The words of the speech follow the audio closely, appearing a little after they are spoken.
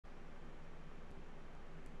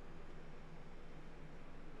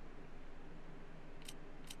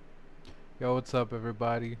Yo, what's up,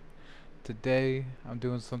 everybody? Today, I'm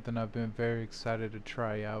doing something I've been very excited to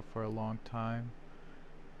try out for a long time,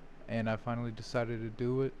 and I finally decided to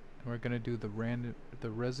do it. We're gonna do the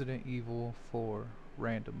Resident Evil 4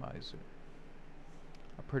 Randomizer.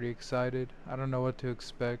 I'm pretty excited. I don't know what to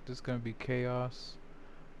expect. It's gonna be chaos,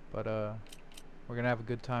 but we're gonna have a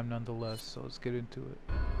good time nonetheless. So let's get into it.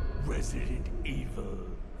 Resident Evil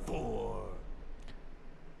 4.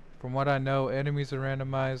 From what I know, enemies are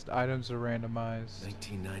randomized, items are randomized,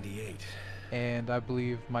 1998. and I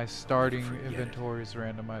believe my starting Forget it. inventory is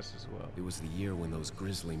randomized as well. It was the year when those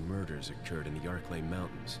grisly murders occurred in the Arklay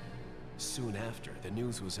Mountains. Soon after, the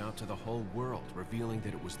news was out to the whole world, revealing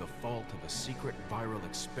that it was the fault of a secret viral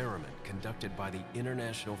experiment conducted by the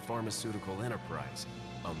international pharmaceutical enterprise,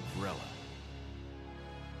 Umbrella.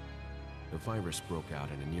 The virus broke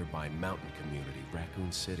out in a nearby mountain community,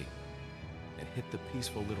 Raccoon City, and hit the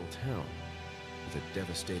peaceful little town with a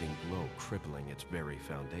devastating blow crippling its very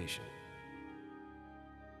foundation.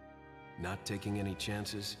 Not taking any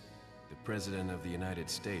chances, the President of the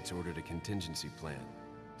United States ordered a contingency plan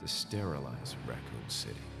to sterilize Raccoon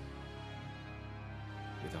City.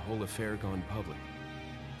 With the whole affair gone public,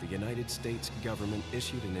 the United States government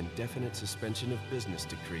issued an indefinite suspension of business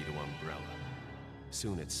decree to Umbrella.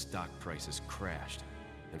 Soon its stock prices crashed,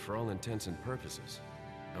 and for all intents and purposes,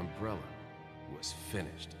 Umbrella was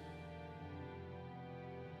finished.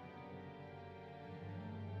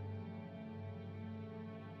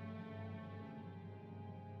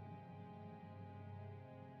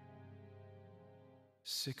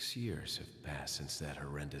 Six years have passed since that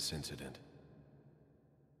horrendous incident.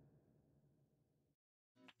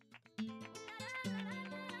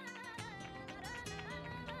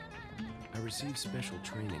 I received special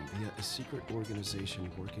training via a secret organization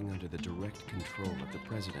working under the direct control of the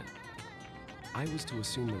president. I was to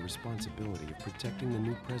assume the responsibility of protecting the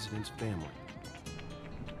new president's family.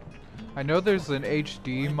 I know there's an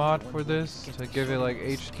HD mod for this to give it like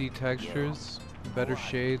HD textures, better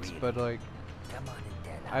shades, but like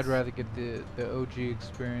I'd rather get the OG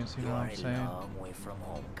experience, you know what I'm saying? You're a long way from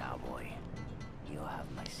home, cowboy. You have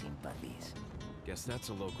my sympathies. Guess that's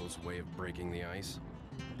a local's way of breaking the ice.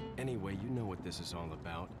 Anyway, you know what this is all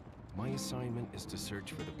about. My assignment is to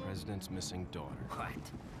search for the president's missing daughter. What?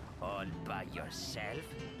 All by yourself?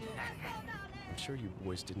 I'm sure you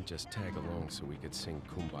boys didn't just tag along so we could sing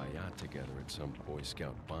Kumbaya together at some Boy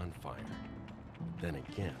Scout bonfire. Then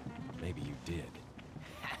again, maybe you did.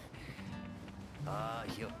 Oh,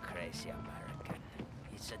 you crazy American.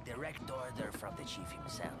 It's a direct order from the chief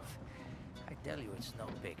himself. I tell you, it's no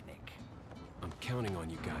picnic. I'm counting on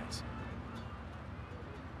you guys.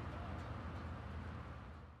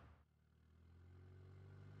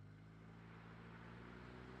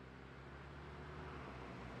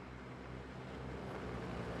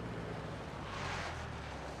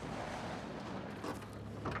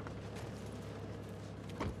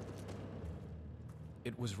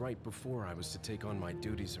 It was right before I was to take on my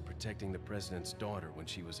duties of protecting the president's daughter when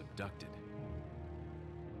she was abducted.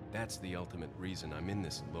 That's the ultimate reason I'm in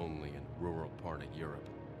this lonely and rural part of Europe.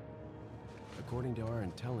 According to our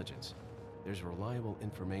intelligence, there's reliable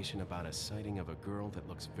information about a sighting of a girl that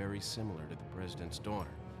looks very similar to the president's daughter.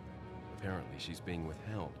 Apparently, she's being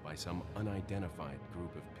withheld by some unidentified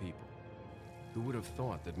group of people. Who would have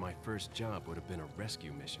thought that my first job would have been a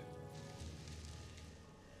rescue mission?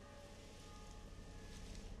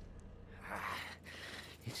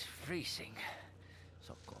 It's freezing.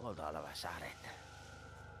 So cold all of a sudden.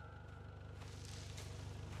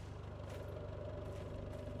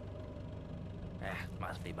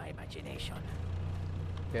 Must be my imagination.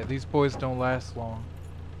 Yeah, these boys don't last long.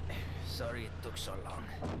 Sorry it took so long.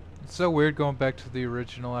 It's so weird going back to the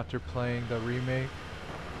original after playing the remake.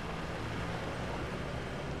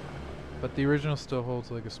 But the original still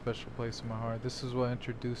holds like a special place in my heart. This is what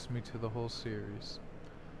introduced me to the whole series.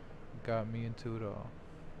 Got me into it all.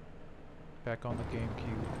 Back on the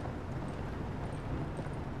GameCube.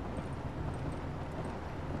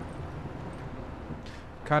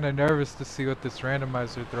 Kinda nervous to see what this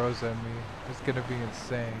randomizer throws at me. It's gonna be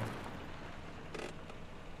insane.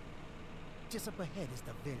 Just up ahead is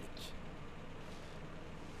the village.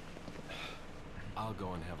 I'll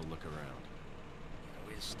go and have a look around.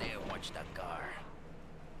 We'll stay and watch the car.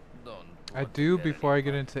 Don't I put do, there before I any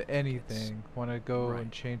get pockets. into anything, want to go Right.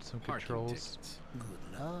 and change some Parking controls. tickets.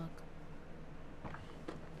 Good luck.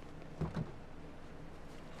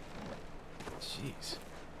 Jeez,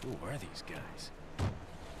 who are these guys?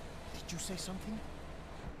 Did you say something?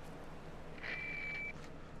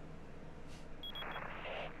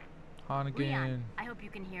 Hannigan. Leon, I hope you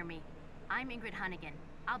can hear me. I'm Ingrid Hannigan.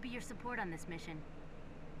 I'll be your support on this mission.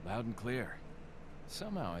 Loud and clear.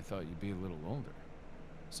 Somehow I thought you'd be a little older.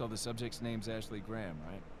 So the subject's name's Ashley Graham,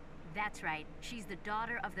 right? That's right. She's the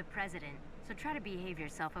daughter of the president. So try to behave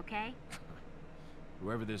yourself, okay?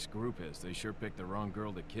 Whoever this group is, they sure picked the wrong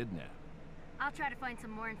girl to kidnap. I'll try to find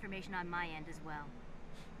some more information on my end as well.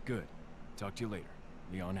 Good. Talk to you later.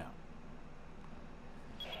 Leon out.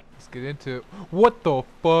 Let's get into it. What the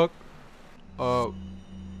fuck?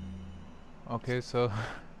 Okay, so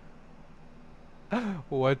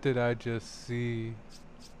what did I just see?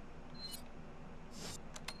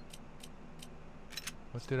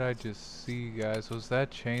 What did I just see, guys? Was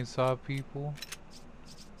that chainsaw people?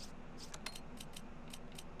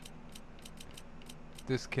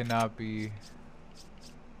 This cannot be.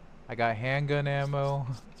 I got handgun ammo,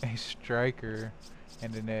 a striker,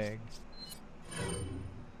 and an egg.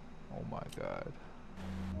 Oh my god.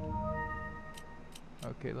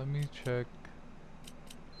 Okay, let me check.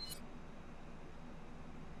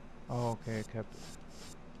 Oh, okay, I kept it.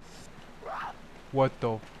 What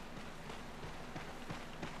the?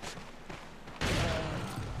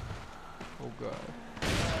 Oh god.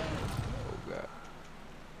 Oh god.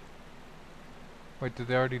 Wait, did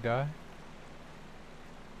they already die?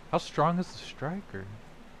 How strong is the striker?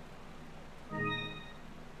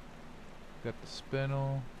 Got the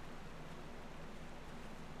spinel.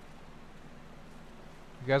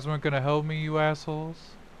 You guys weren't gonna help me, you assholes?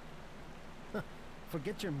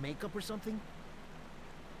 Forget your makeup or something?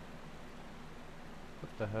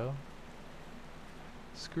 What the hell?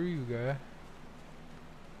 Screw you, guy.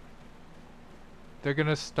 They're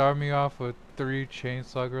gonna start me off with 3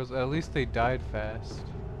 chainsaw girls. At least they died fast.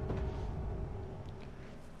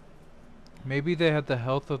 Maybe they had the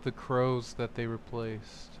health of the crows that they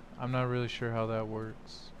replaced. I'm not really sure how that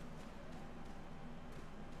works.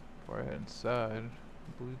 Before I head inside,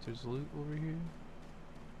 I believe there's loot over here.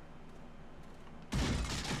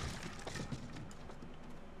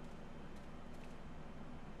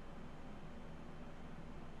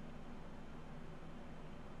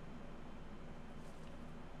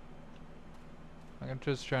 I'm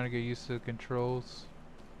just trying to get used to the controls.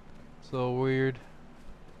 It's a little weird.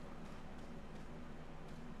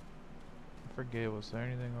 I forget, was there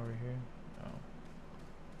anything over here? No.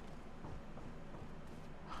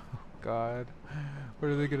 Oh god. What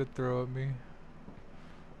are they gonna throw at me?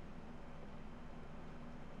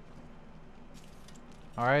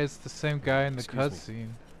 Alright, it's the same guy in the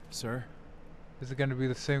cutscene. Sir? Is it gonna be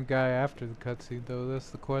the same guy after the cutscene though?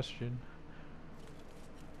 That's the question.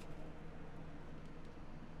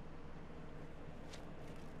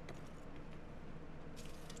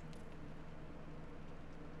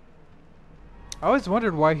 I always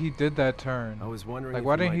wondered why he did that turn. I was wondering Like, if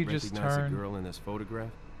why you didn't might he just recognize turn the girl in this photograph?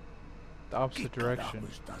 the opposite direction?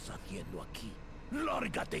 ¿Qué carajo estás haciendo aquí?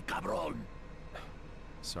 Lárgate, cabrón.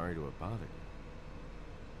 Sorry to have bothered you.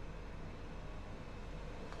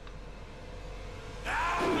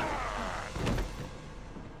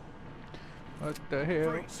 What the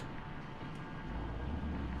hell? Freeze.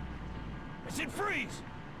 I said freeze.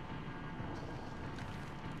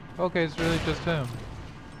 Okay, it's really just him.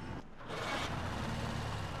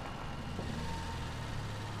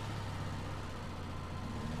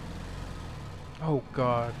 Oh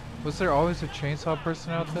god. Was there always a chainsaw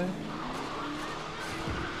person out there?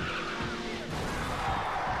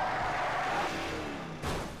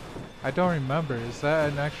 I don't remember. Is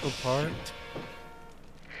that an actual part?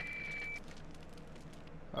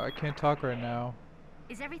 I can't talk right now.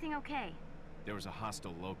 Is everything okay? There was a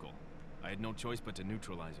hostile local. I had no choice but to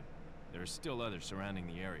neutralize him. There are still others surrounding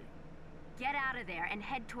the area. Get out of there and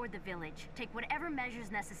head toward the village. Take whatever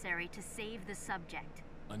measures necessary to save the subject.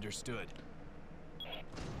 Understood.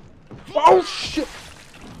 Oh shit!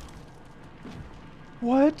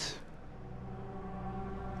 What?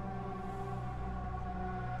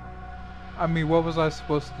 I mean, what was I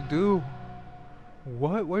supposed to do?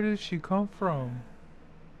 What? Where did she come from?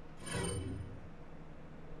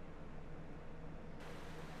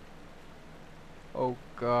 Oh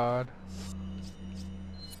god.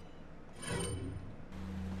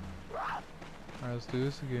 Alright, let's do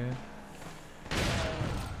this again.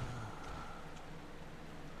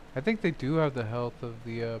 I think they do have the health of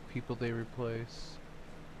the people they replace.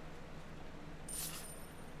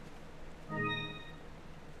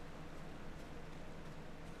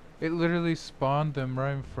 It literally spawned them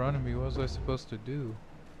right in front of me. What was I supposed to do?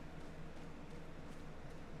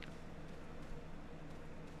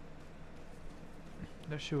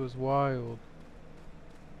 That shit was wild.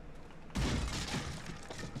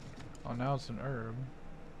 Oh, now it's an herb.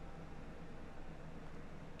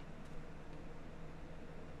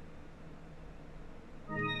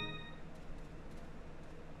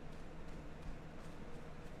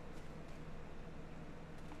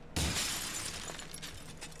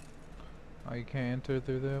 Oh, you can't enter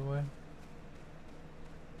through that way?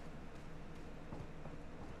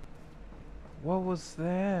 What was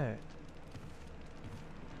that?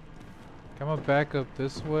 Can I back up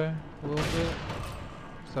this way a little bit?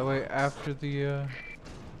 So that way after the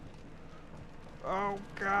oh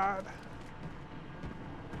god.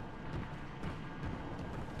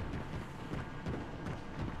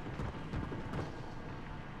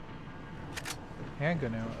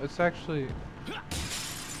 Handgun ammo. It's actually...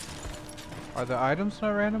 Are the items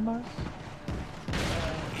not randomized?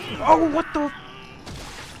 Oh, what the...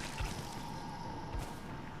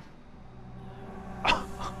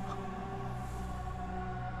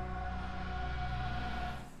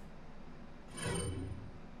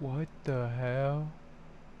 What the hell?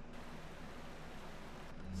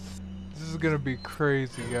 This is gonna be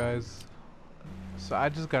crazy, guys. So I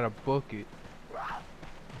just gotta book it. I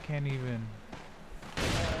can't even...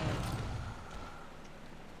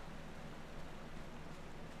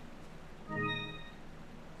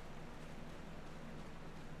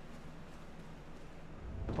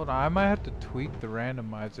 Hold on, I might have to tweak the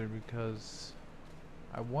randomizer because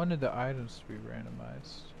I wanted the items to be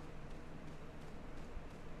randomized.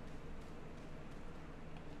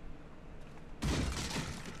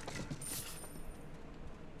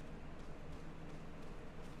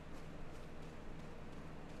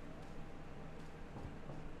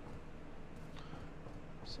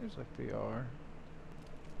 Seems like they are.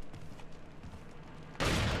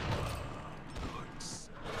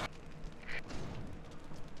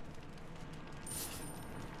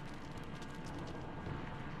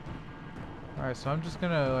 Alright, so I'm just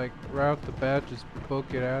gonna like right off the bat just book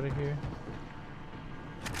it out of here.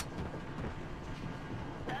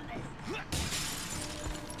 Let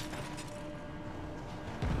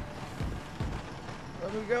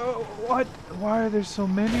me go. What? Why are there so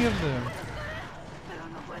many of them?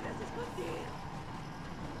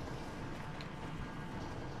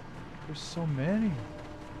 There's so many.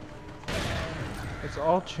 It's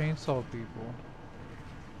all chainsaw people.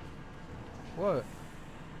 What?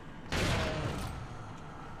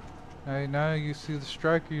 Now you see the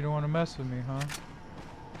striker, you don't want to mess with me, huh?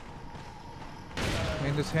 I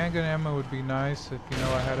mean, this handgun ammo would be nice if, you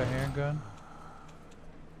know, I had a handgun.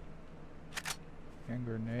 Hand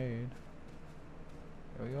grenade.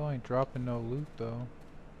 Yo, y'all ain't dropping no loot, though.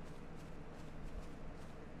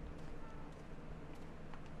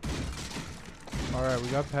 Alright, we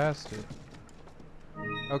got past it.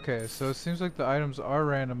 Okay, so it seems like the items are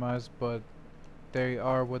randomized, but they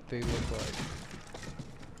are what they look like.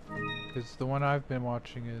 Because the one I've been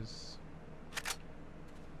watching is...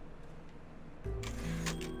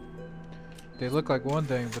 They look like one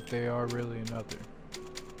thing, but they are really another.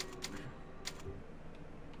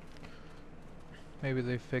 Maybe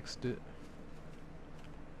they fixed it.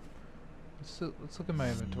 Let's look at my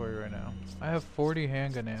inventory right now. I have 40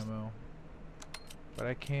 handgun ammo. But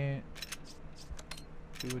I can't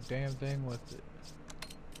do a damn thing with it.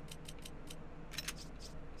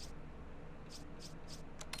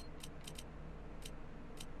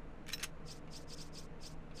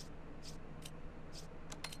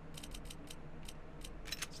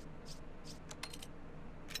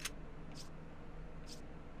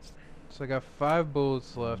 So I got 5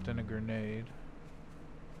 bullets left and a grenade.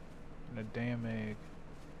 And a damn egg.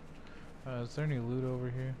 Is there any loot over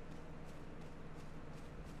here?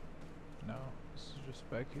 No, this is just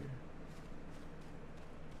back here.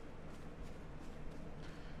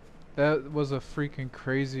 That was a freaking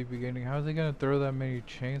crazy beginning. How are they gonna throw that many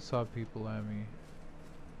chainsaw people at me?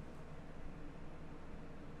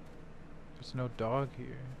 There's no dog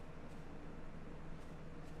here.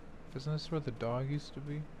 Isn't this where the dog used to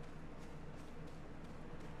be?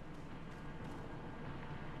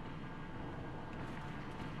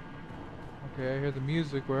 Okay, I hear the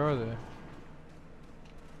music. Where are they?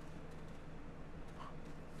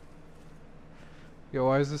 Yo,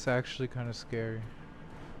 why is this actually kind of scary?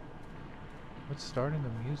 What's starting the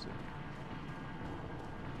music?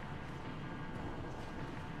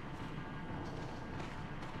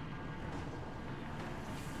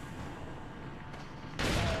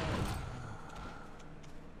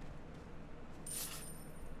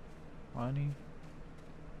 Money.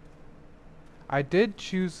 I did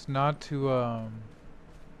choose not to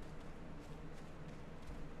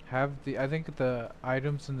have the, I think the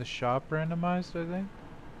items in the shop randomized, I think.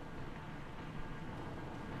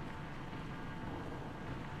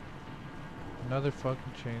 Another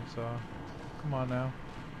fucking chainsaw. Come on now.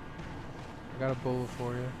 I got a bullet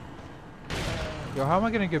for you. Yo, how am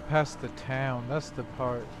I gonna get past the town? That's the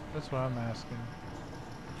part. That's what I'm asking.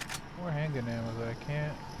 More handgun ammo that I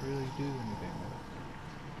can't really do anything with.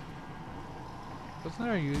 Wasn't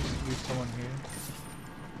there used to be someone here?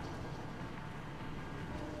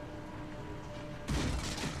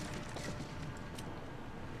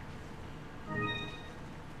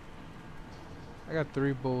 I got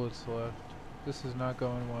 3 bullets left. This is not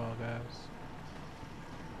going well, guys.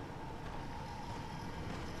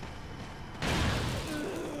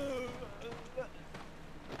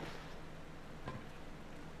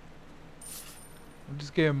 I'm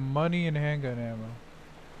just getting money and handgun ammo.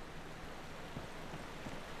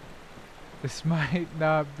 This might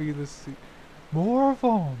not be the more of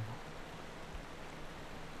them.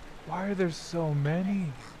 Why are there so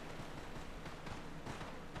many?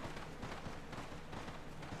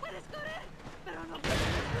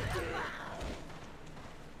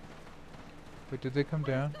 Wait, did they come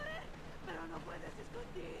down?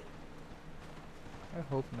 I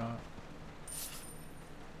hope not.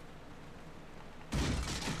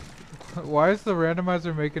 Why is the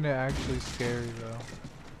randomizer making it actually scary though?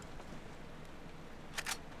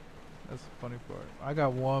 That's the funny part. I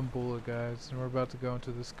got 1 bullet, guys, and we're about to go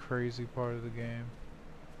into this crazy part of the game.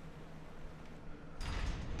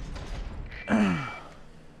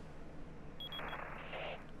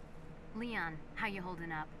 Leon, how you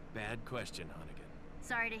holding up? Bad question, Hunnigan.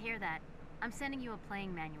 Sorry to hear that. I'm sending you a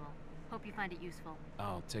playing manual. Hope you find it useful.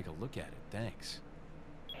 I'll take a look at it, thanks.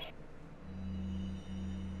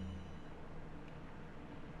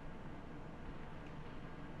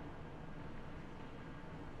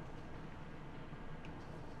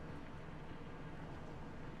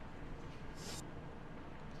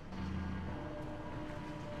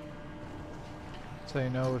 So you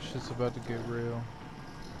know it's just about to get real.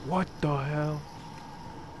 What the hell?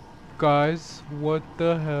 Guys, what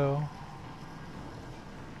the hell?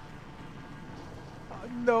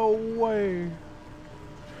 No way!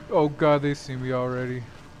 Oh god, they see me already.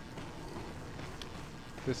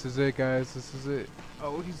 This is it, guys, this is it.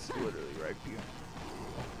 Oh, he's literally right behind.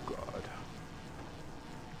 Oh god.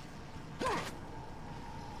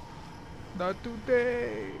 Not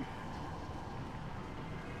today!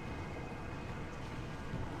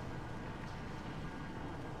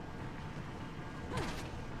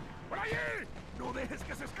 ¡Por allí! ¡No dejes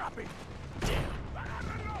que se escape!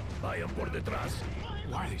 Vayan por detrás.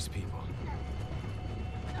 Who are these people?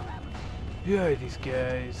 Yeah, these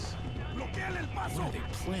guys. ¡Bloqueale el What paso! are they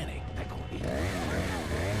planning?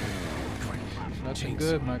 Nothing Jinx.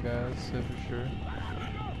 good, my guys, say for sure.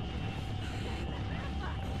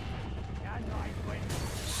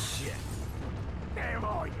 Shit. ¡Te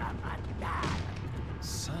voy a matar!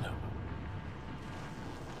 Son of a...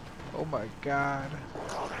 Oh my god.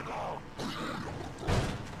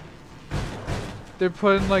 They're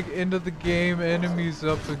putting like end of the game enemies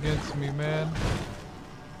up against me, man.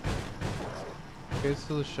 Okay,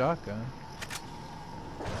 still a shotgun.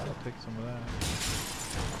 I'll take some of that.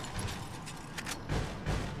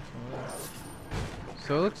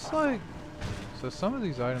 So it looks like... So some of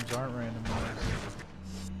these items aren't randomized.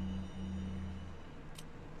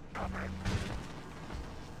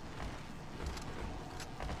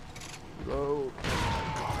 Load.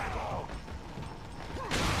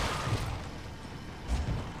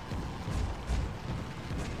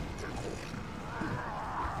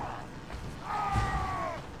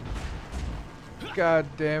 God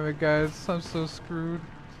damn it, guys. I'm so screwed.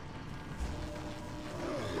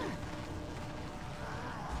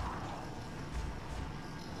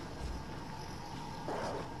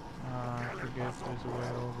 I forget if there's a way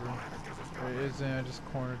over. There isn't, I just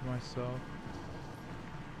cornered myself.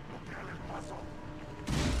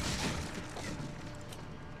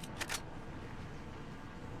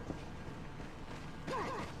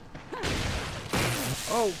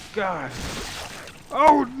 Oh god!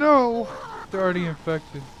 Oh no! They're already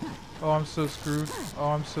infected. Oh, I'm so screwed. Oh,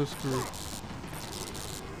 I'm so screwed.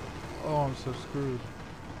 Oh, I'm so screwed.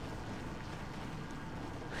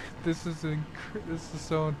 This is this is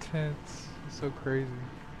so intense. It's so crazy.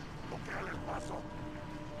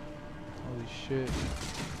 Holy shit.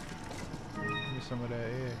 Give me some of that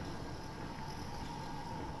air.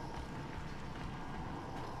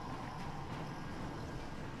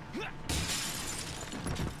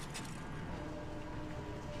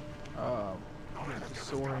 I'm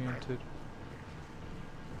disoriented.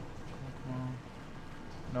 Come on.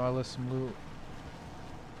 No, I left some loot.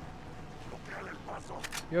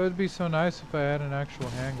 Yo, it'd be so nice if I had an actual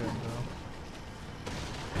handgun, though.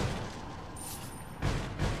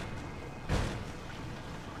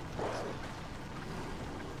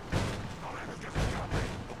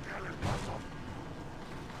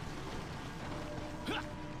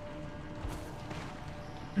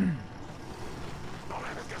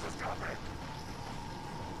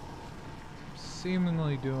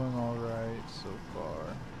 seemingly doing alright so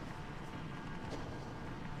far.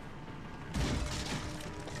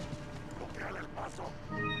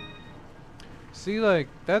 See, like,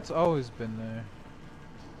 that's always been there.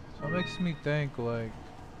 So it makes me think, like,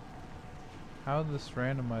 how this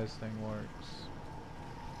randomized thing works.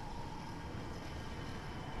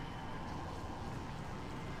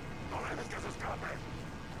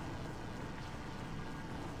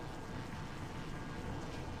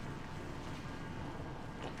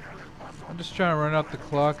 I'm just trying to run out the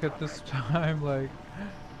clock at this time, like,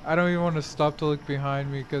 I don't even want to stop to look behind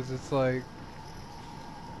me because it's like,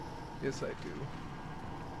 yes I do.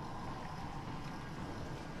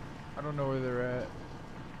 I don't know where they're at.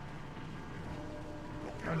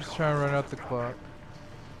 I'm just trying to run out the clock.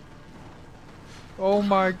 Oh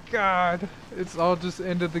my god! It's all just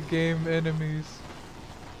end of the game enemies.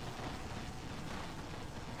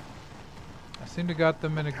 I seem to got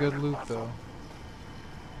them in a good loop though.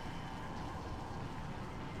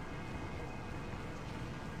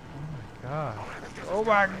 Oh my god. Oh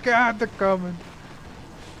my god, they're coming!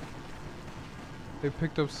 They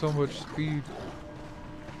picked up so much speed.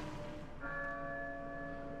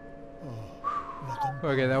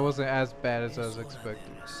 Okay, that wasn't as bad as I was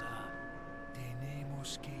expecting.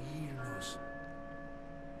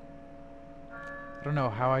 I don't know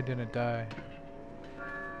how I didn't die.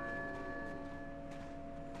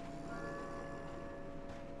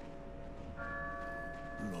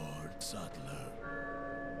 Lord Sattler.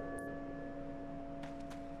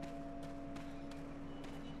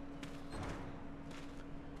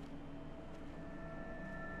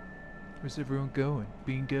 Where's everyone going?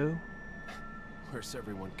 Bingo? Where's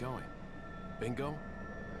everyone going? Bingo?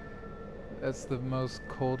 That's the most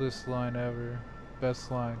coldest line ever.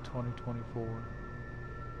 Best line 2024.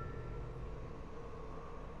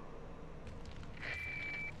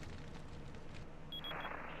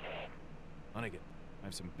 Hunnigan, I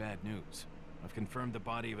have some bad news. I've confirmed the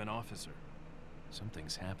body of an officer.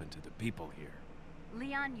 Something's happened to the people here.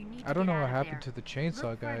 Leon, you need to I don't know get what out of happened there. to the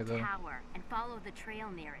chainsaw Look guy for a though. tower and follow the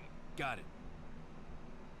trail near it. Got it.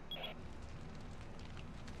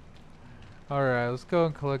 Alright, let's go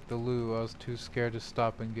and collect the loot. I was too scared to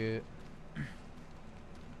stop and get. I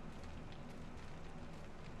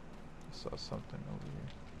saw something over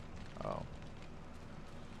here. Oh.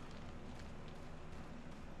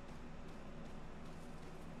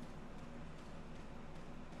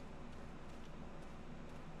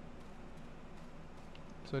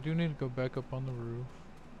 So I do need to go back up on the roof.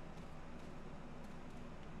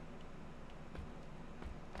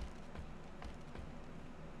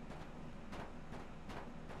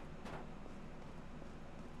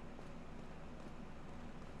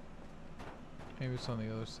 Maybe it's on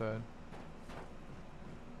the other side.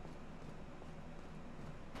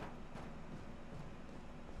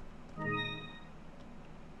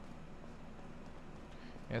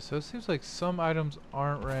 Yeah, so it seems like some items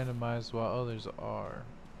aren't randomized while others are.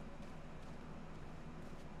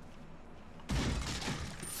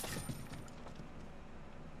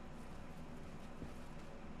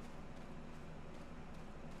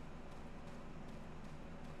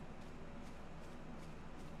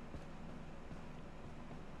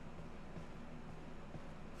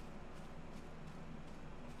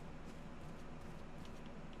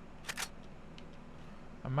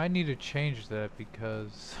 I might need to change that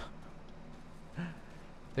because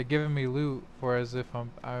they're giving me loot for as if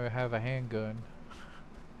I have a handgun.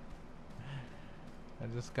 I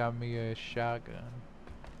just got me a shotgun.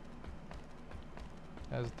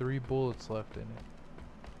 Has 3 bullets left in it.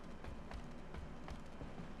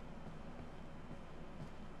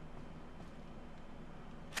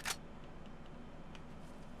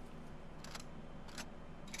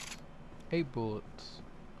 Eight bullets.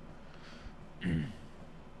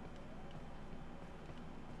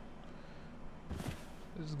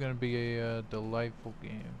 This is gonna be a delightful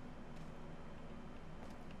game.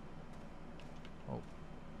 Oh,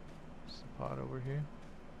 there's a pot over here.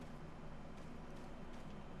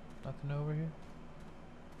 Nothing over here.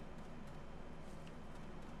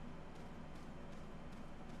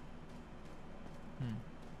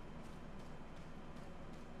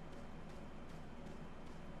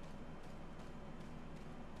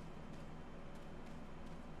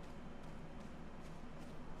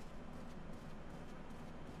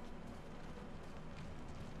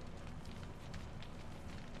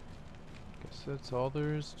 Guess that's all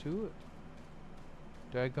there is to it.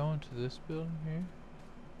 Did I go into this building here?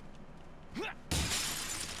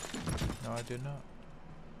 No, I did not.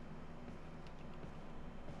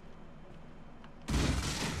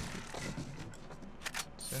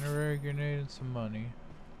 Incendiary grenade and some money.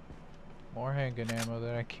 More handgun ammo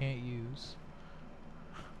that I can't use.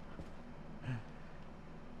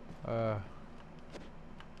 I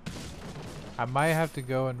might have to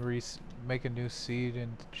go and make a new seed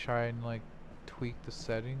and try and like tweak the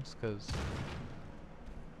settings, because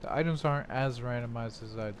the items aren't as randomized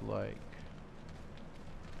as I'd like.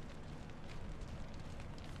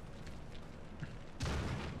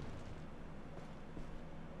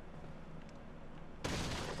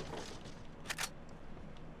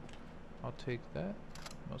 I'll take that,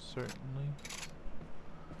 most certainly.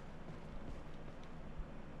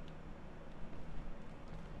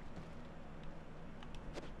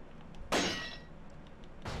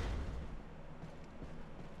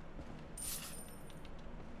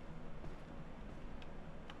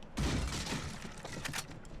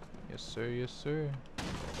 Yes sir, yes sir.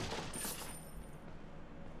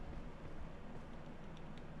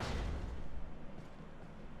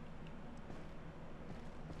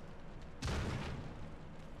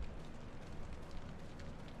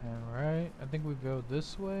 Alright, I think we go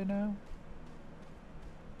this way now.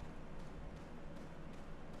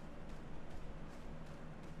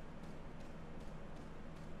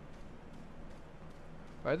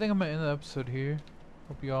 I think I'm gonna end the episode here.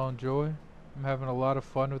 Hope you all enjoy. I'm having a lot of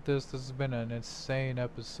fun with this. This has been an insane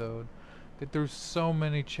episode. They threw so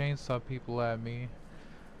many chainsaw people at me.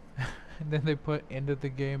 And then they put end of the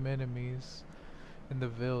game enemies in the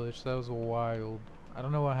village. That was wild. I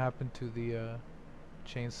don't know what happened to the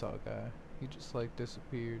chainsaw guy. He just like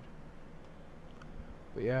disappeared.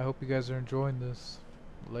 But yeah, I hope you guys are enjoying this.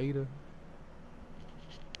 Later.